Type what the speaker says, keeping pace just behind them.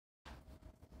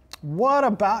What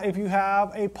about if you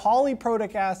have a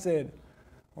polyprotic acid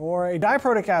or a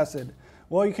diprotic acid?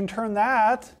 Well, you can turn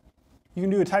that, you can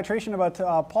do a titration about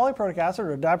polyprotic acid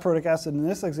or diprotic acid in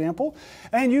this example,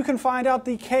 and you can find out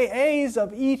the Kas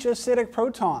of each acidic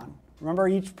proton. Remember,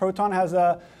 each proton has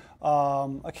a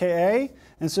Ka,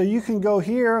 and so you can go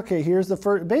here. Okay, here's the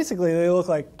first. Basically, they look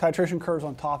like titration curves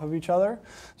on top of each other.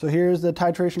 So here's the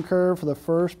titration curve for the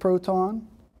first proton,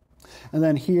 and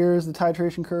then here's the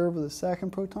titration curve for the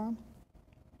second proton.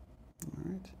 All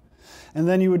right, and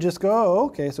then you would just go.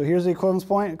 Okay, so here's the equivalence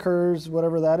point. It occurs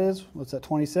whatever that is. What's that?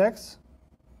 26.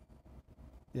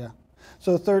 Yeah.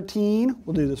 So 13.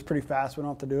 We'll do this pretty fast. We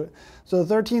don't have to do it. So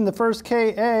 13. The first Ka,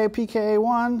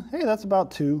 pKa1. Hey, that's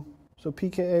about 2. So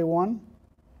pKa1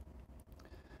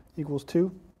 equals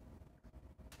 2.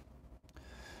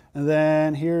 And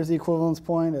then here's the equivalence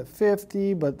point at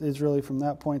 50, but it's really from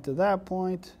that point to that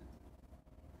point.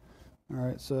 All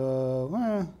right,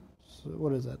 so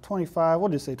what is that? 25. We'll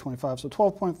just say 25. So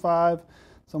 12.5,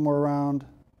 somewhere around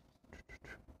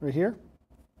right here.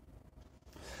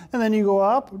 And then you go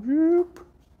up, and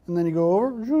then you go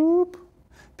over.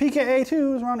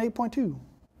 pKa2 is around 8.2.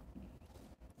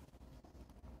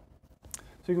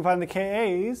 So you can find the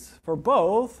Kas for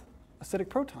both acidic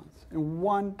protons in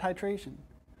one titration.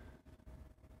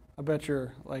 I bet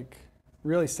you're like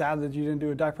really sad that you didn't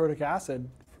do a diprotic acid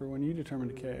for when you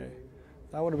determined a Ka.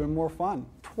 That would have been more fun,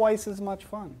 twice as much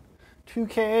fun. 2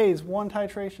 Kas, one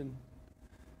titration.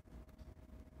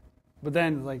 But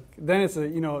then it's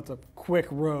a quick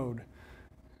road.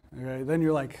 Okay? Then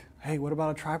you're like, hey, what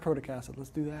about a triprotic acid?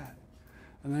 Let's do that.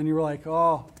 And then you were like,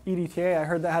 oh, EDTA, I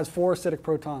heard that has 4 acidic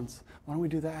protons. Why don't we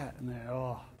do that? And then,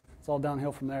 it's all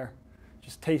downhill from there.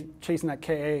 Just chasing that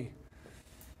Ka.